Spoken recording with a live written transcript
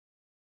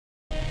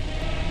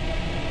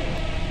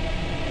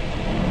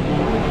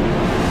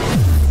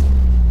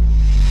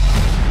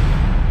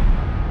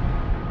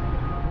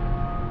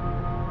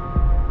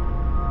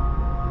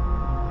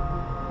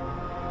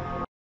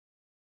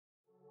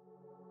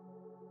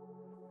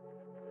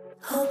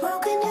Oh,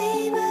 broken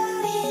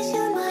dreamer, is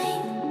your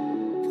mind?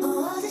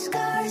 Oh, all the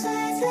scars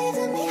that leave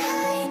them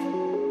behind.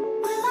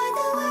 We light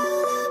the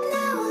world up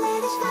now,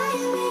 let us fire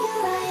in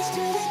your eyes,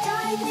 through the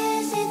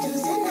darkness into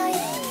the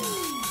night.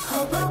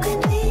 Oh, broken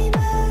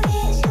dreamer,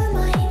 is your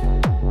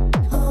mind?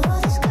 Oh,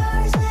 all the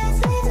scars that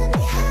leave them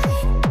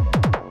behind.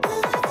 We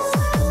light the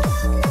world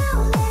up now,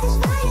 let us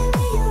fire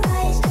in your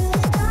eyes, through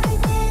the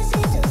darkness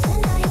into the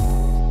night.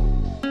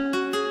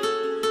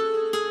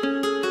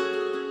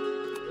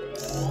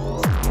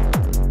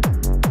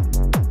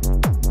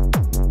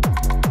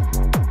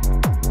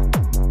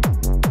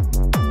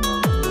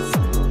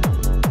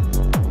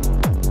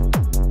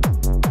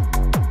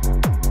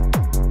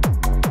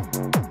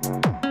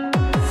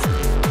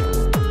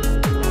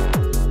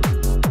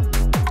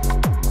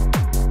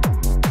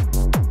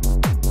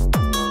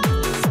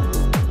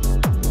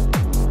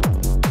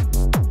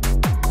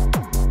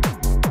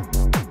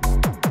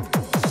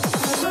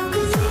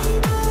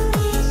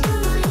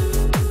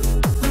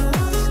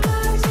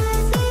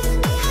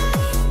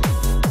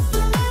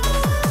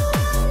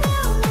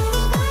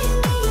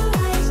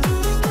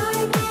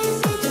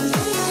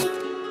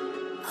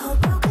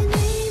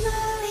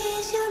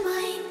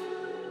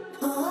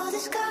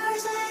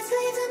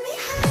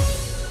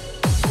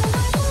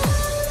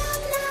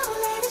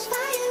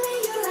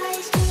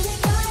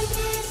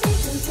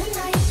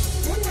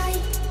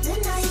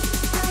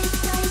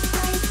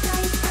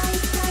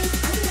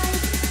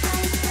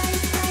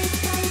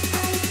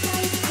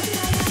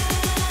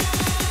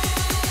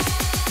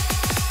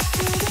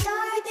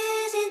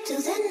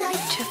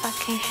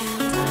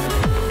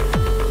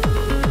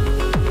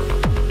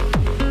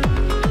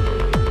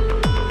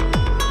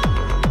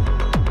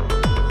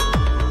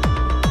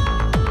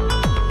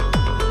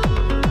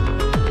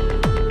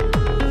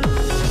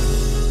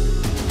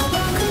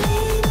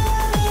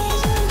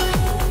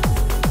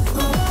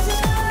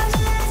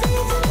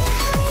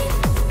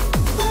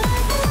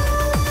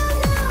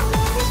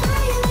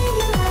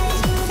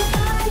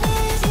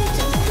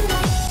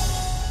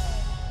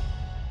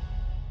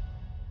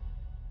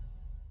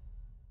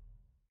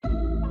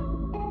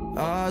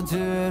 I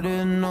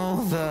didn't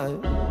know that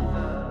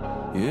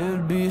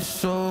it'd be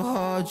so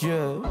hard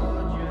yet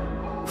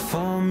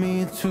for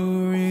me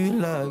to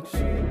relax,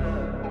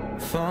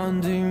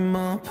 finding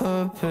my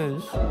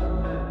purpose.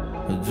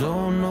 I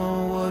don't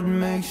know what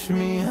makes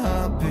me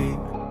happy,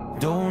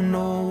 don't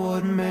know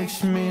what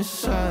makes me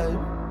sad.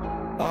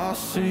 I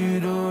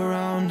sit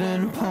around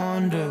and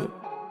ponder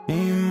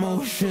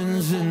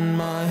emotions in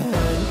my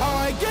head.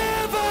 I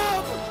give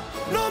up,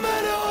 no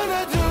matter what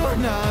I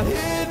do, not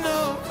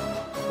enough.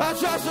 I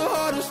try so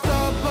hard to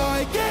stop,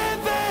 I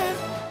give in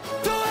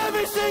to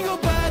every single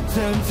bad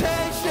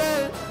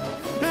temptation.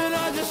 And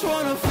I just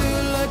wanna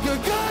feel like a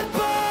good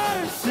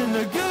person,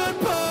 a good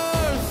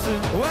person.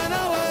 When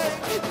I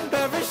wake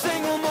every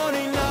single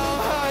morning now,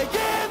 I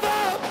give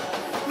up.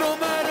 No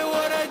matter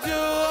what I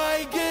do,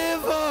 I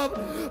give up,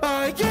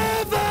 I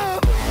give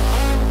up.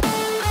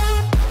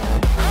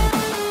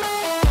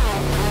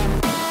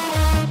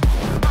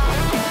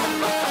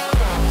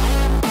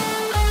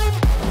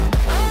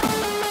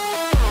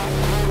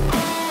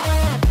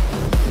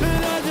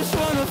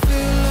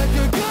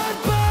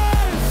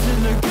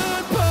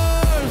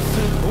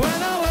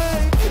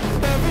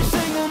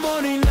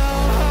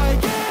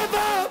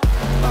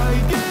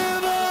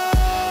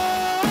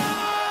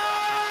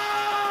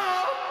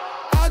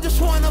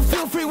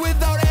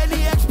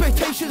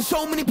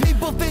 So many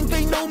people think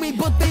they know me,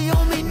 but they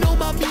only know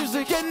my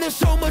music. And there's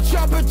so much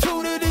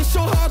opportunity,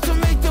 so hard to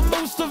make the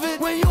most of it.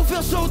 When you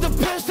feel so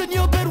depressed and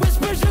your bed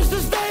whispers just to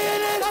stay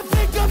in it, I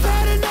think I've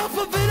had enough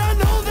of it. I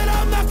know that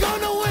I'm not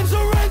gonna win,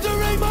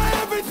 surrendering my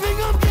everything.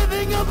 I'm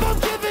giving up, I'm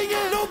giving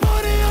in.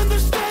 Nobody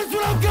understands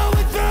what I'm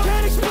going through.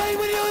 Can't explain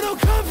when you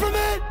don't come from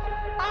it.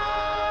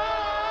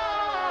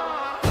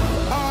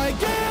 I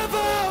give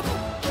up,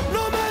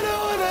 no matter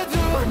what I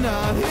do,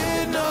 not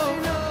here, no.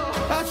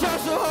 I try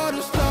so hard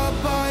to stop,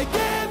 I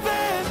give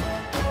in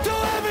to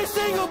every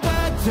single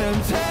bad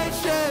temptation.